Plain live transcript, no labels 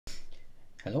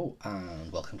Hello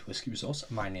and welcome to Whisky Resource.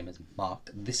 My name is Mark.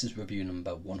 This is review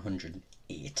number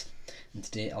 108, and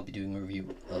today I'll be doing a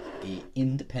review of an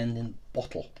independent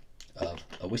bottle of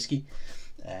a whiskey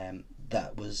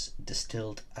that was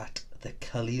distilled at the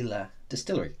Caol Ila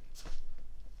distillery.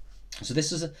 So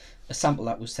this is a sample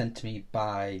that was sent to me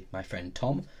by my friend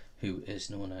Tom, who is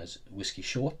known as Whiskey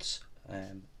Shorts,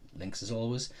 links as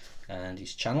always, and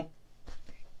his channel.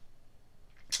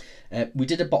 We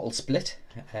did a bottle split,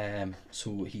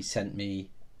 so he sent me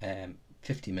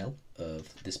 50ml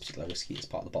of this particular whiskey as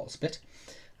part of the bottle split.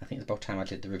 I think it's about time I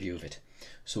did the review of it.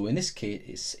 So in this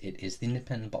case, it is the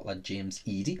independent bottler James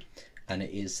Eadie, and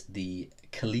it is the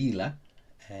Caol Ila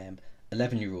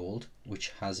 11-year-old,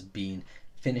 which has been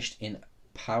finished in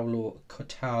Palo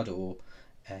Cortado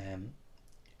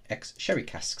Sherry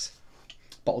Casks,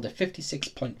 bottled at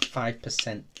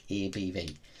 56.5%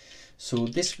 ABV. So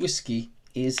this whiskey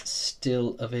is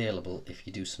still available if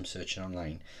you do some searching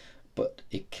online, but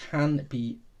it can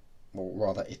be, or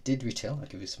rather it did retail. I'll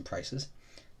give you some prices.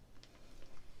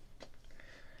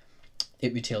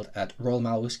 It retailed at Royal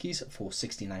Malt Whiskies for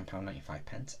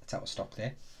 £69.95. It's out of stock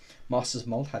there. Masters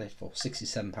Malt had it for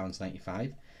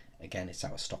 £67.95. Again, it's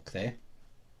out of stock there,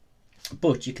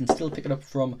 but you can still pick it up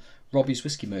from Robbie's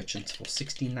Whiskey Merchants for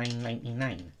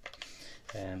 £69.99.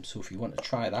 So if you want to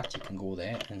try that, you can go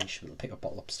there and you should pick a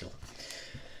bottle up still.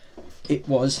 It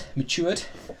was matured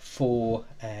for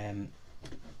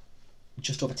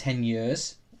just over 10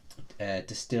 years,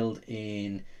 distilled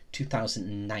in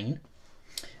 2009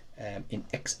 in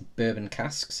ex-bourbon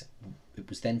casks. It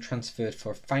was then transferred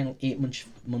for a final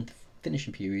 8-month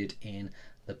finishing period in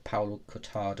the Palo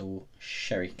Cortado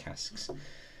Sherry Casks.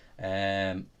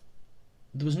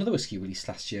 There was another whiskey released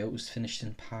last year. It was finished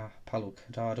in Palo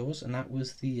Cortados, and that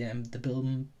was the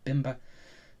Bimba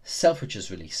Selfridges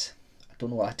release. I don't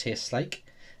know what that tastes like,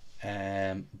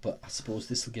 but I suppose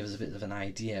this will give us a bit of an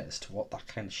idea as to what that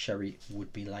kind of sherry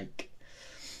would be like.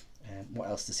 What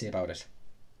else to say about it?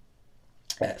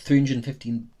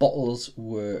 315 bottles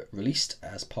were released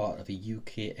as part of a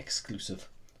UK exclusive,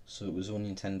 so it was only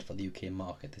intended for the UK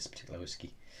market, this particular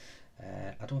whiskey.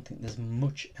 I don't think there's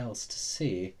much else to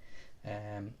say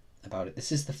about it.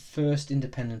 This is the first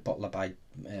independent bottler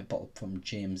bottle from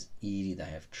James Eadie that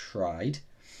I have tried.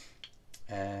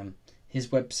 His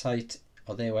website,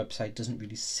 or their website, doesn't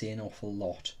really say an awful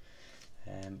lot.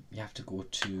 You have to go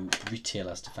to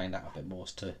retailers to find out a bit more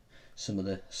as to some of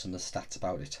the stats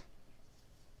about it.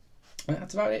 And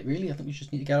that's about it, really. I think we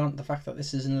just need to get on to the fact that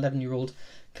this is an 11-year-old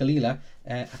Caol Ila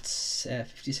at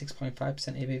 56.5%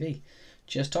 ABV.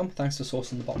 Cheers, Tom. Thanks for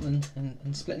sourcing the bottle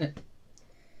and splitting it.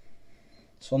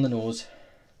 So on the nose,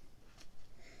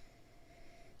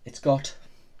 it's got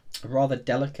a rather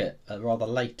delicate, a rather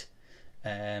light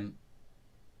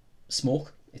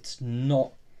smoke. It's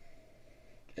not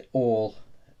at all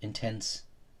intense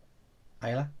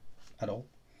Islay at all.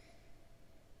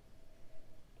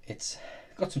 It's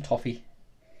got some toffee.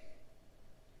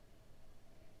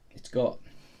 It's got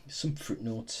some fruit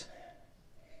notes.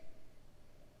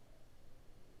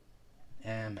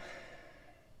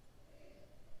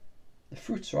 The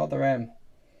fruit's rather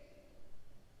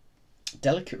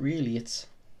delicate, really. It's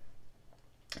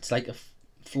like a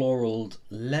floral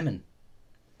lemon.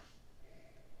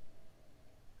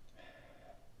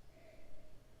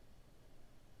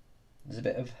 There's a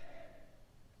bit of,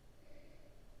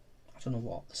 I don't know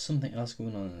what, there's something else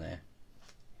going on in there.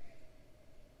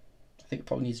 I think it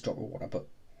probably needs a drop of water, but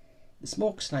the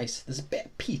smoke's nice. There's a bit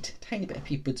of peat, a tiny bit of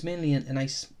peat, but it's mainly a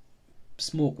nice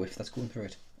smoke whiff that's going through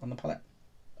it on the palate.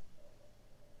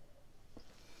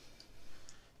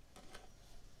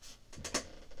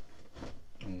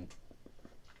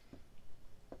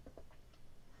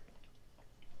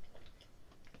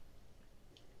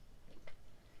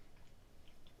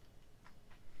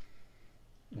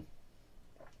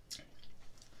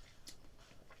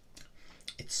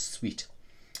 It's sweet,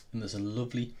 and there's a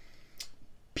lovely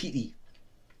peaty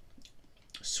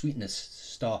sweetness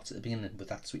starts at the beginning with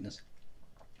that sweetness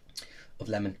of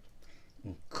lemon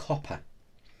and copper.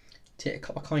 Take a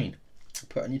copper coin,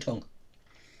 put it on your tongue,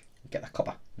 get that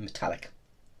copper, metallic.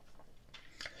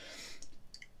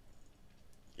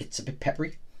 It's a bit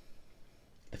peppery.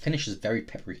 The finish is very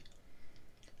peppery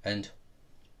and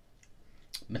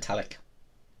metallic,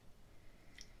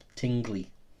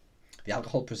 tingly. The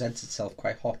alcohol presents itself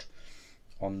quite hot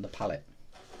on the palate.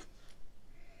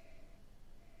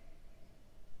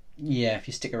 Yeah, if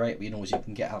you stick it right up your nose, you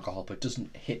can get alcohol, but it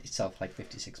doesn't hit itself like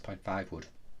 56.5 would.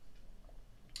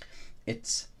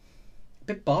 It's a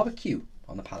bit barbecue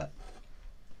on the palate.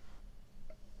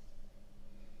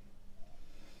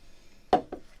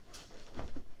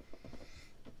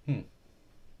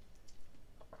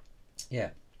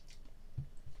 Yeah,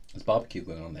 there's barbecue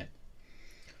going on there.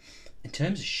 In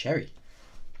terms of sherry,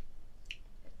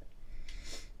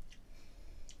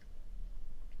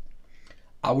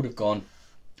 I would have gone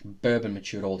bourbon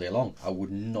matured all day long. I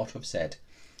would not have said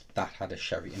that had a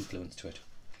sherry influence to it.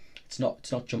 It's not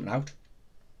jumping out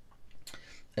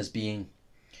as being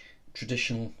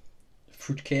traditional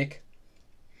fruitcake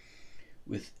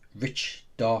with rich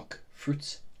dark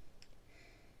fruits.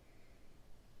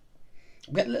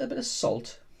 We get a little bit of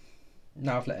salt.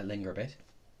 Now I've let it linger a bit.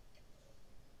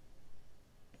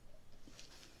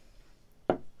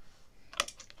 I'm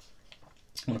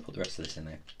going to put the rest of this in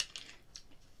there.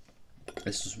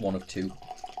 This was one of two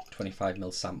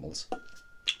 25ml samples.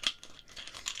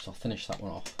 So I'll finish that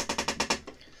one off.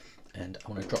 And I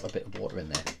want to drop a bit of water in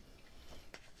there.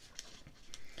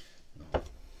 No.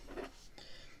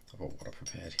 I've got water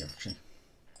prepared here actually.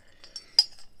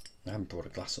 I haven't brought a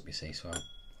glass up, you see, so I've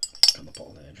got the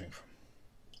bottle there to drink from.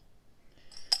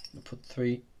 I'm going to put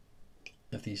 3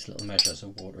 of these little measures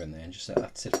of water in there and just let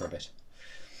that sit for a bit.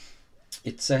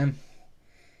 It's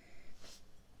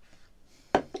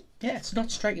yeah, it's not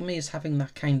striking me as having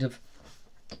that kind of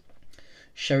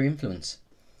sherry influence.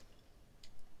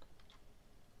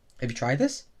 Have you tried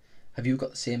this? Have you got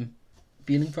the same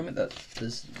feeling from it, that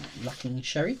there's lacking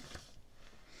sherry?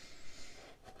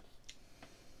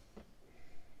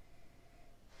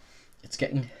 It's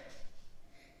getting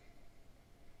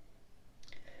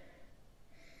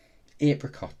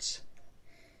apricots.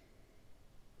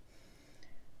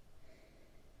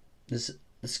 There's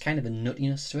kind of a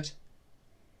nuttiness to it.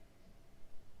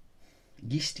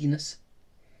 Yeastiness.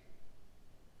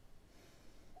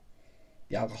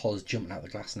 The alcohol is jumping out of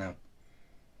the glass now.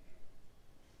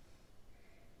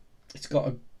 It's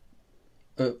got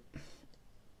a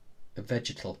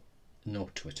vegetal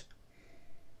note to it.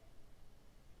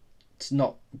 It's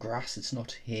not grass, it's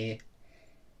not hay.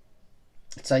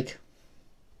 It's like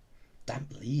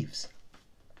damp leaves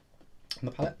on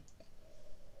the palate.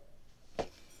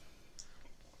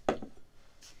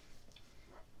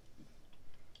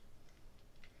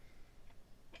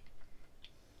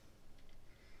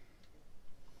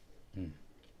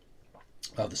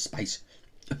 Oh, the spice.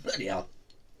 Bloody hell.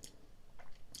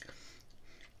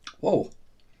 Whoa.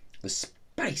 The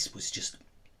spice was just...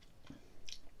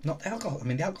 Not the alcohol. I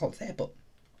mean, the alcohol's there, but...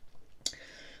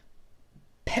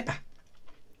 Pepper.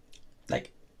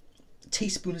 Like, a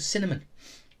teaspoon of cinnamon.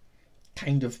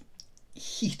 Kind of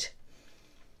heat.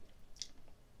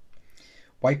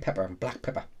 White pepper and black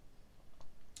pepper.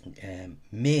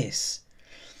 Mace.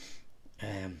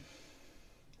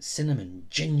 Cinnamon.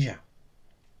 Ginger.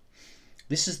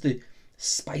 This is the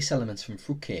spice elements from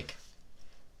fruitcake.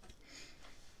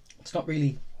 It's not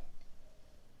really...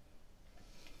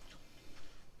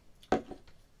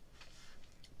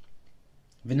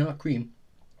 vanilla cream.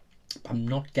 I'm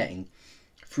not getting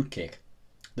fruitcake.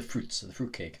 The fruits of the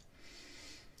fruitcake.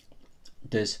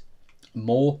 There's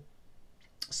more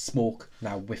smoke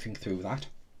now whiffing through that.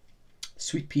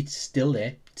 Sweet peat's still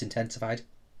there. It's intensified.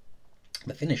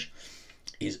 The finish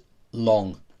is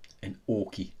long and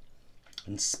oaky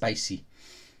and spicy,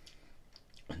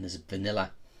 and there's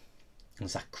vanilla, and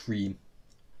there's that cream.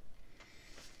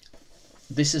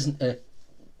 This isn't a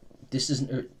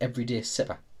everyday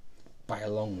sipper by a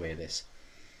long way. This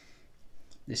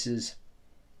is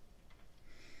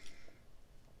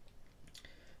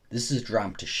a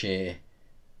dram to share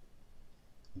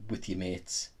with your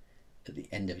mates at the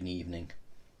end of an evening,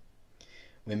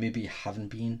 where maybe you haven't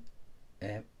been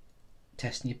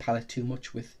testing your palate too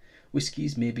much with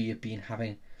whiskies. Maybe you've been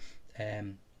having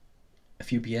a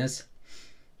few beers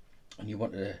and you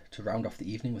want to round off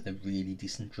the evening with a really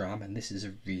decent dram, and this is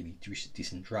a really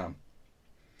decent dram.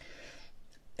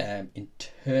 In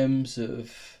terms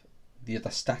of the other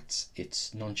stats,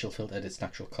 it's non-chill filtered, it's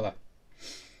natural colour.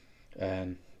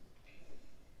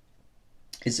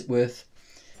 Is it worth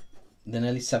the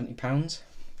nearly £70?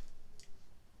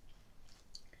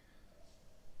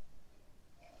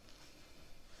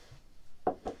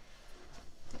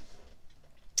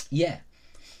 Yeah,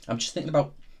 I'm just thinking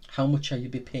about how much are you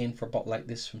be paying for a bottle like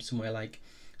this from somewhere like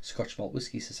Scotch Malt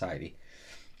Whisky Society,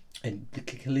 and the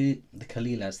Caol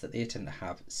Ilas that they tend to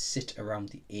have sit around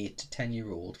the 8 to 10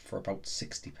 year old for about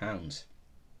 £60.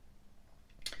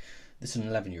 This is an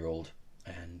 11 year old,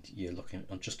 and you're looking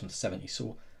at just under 70.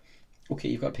 So, okay,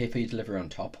 you've got to pay for your delivery on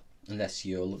top, unless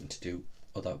you're looking to do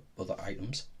other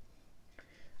items.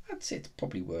 I'd say it's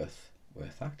probably worth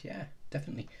that. Yeah,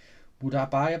 definitely. Would I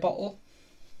buy a bottle?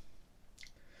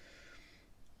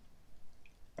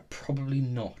 Probably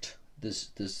not.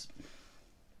 There's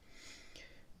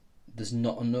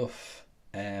not enough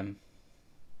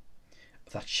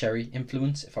that sherry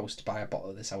influence. If I was to buy a bottle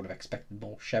of this, I would have expected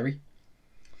more sherry.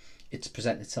 It's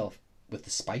presented itself with the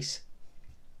spice,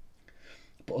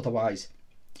 but otherwise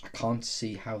I can't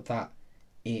see how that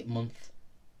 8-month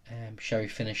sherry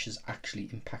finish has actually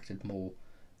impacted more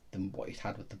than what it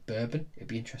had with the bourbon. It'd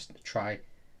be interesting to try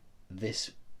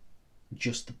this,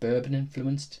 just the bourbon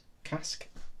influenced cask,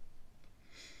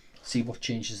 see what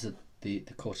changes the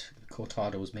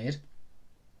Cortado has made.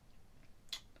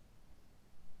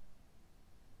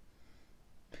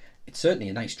 It's certainly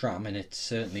a nice dram, and it's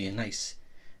certainly a nice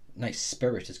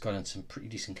spirit. It's got in some pretty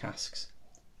decent casks.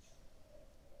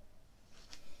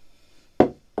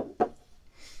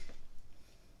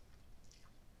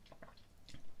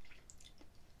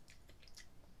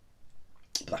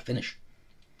 But that finish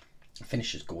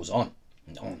just goes on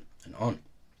and on and on.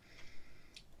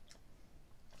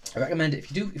 I recommend it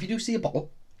if you do see a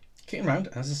bottle, kicking around.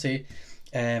 As I say,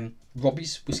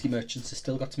 Robbie's Whiskey Merchants has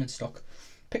still got some in stock.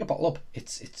 Pick a bottle up.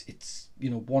 It's you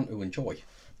know, one to enjoy.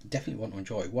 Definitely one to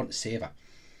enjoy. One to savour.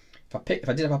 If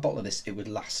I did have a bottle of this, it would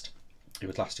last. It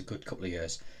would last a good couple of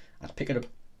years. I'd pick it up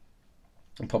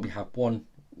and probably have one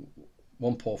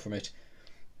pour from it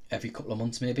every couple of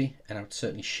months maybe, and I would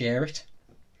certainly share it.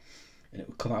 And it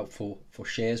would come out for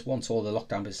shares once all the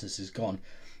lockdown business is gone.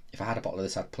 If I had a bottle of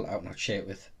this, I'd pull it out and I'd share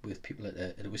it with people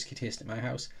at a whiskey taste at my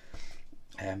house.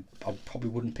 I probably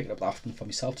wouldn't pick it up that often for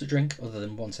myself to drink, other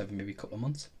than once every maybe a couple of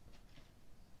months,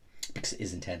 because it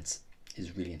is intense. It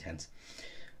is really intense.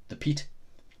 The peat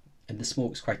and the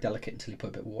smoke is quite delicate until you put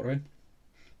a bit of water in.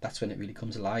 That's when it really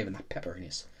comes alive, and that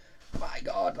pepperiness. My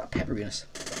God, that pepperiness.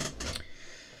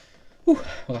 Whew,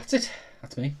 well, that's it.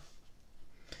 That's me.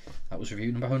 That was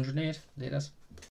review number 108. There it is.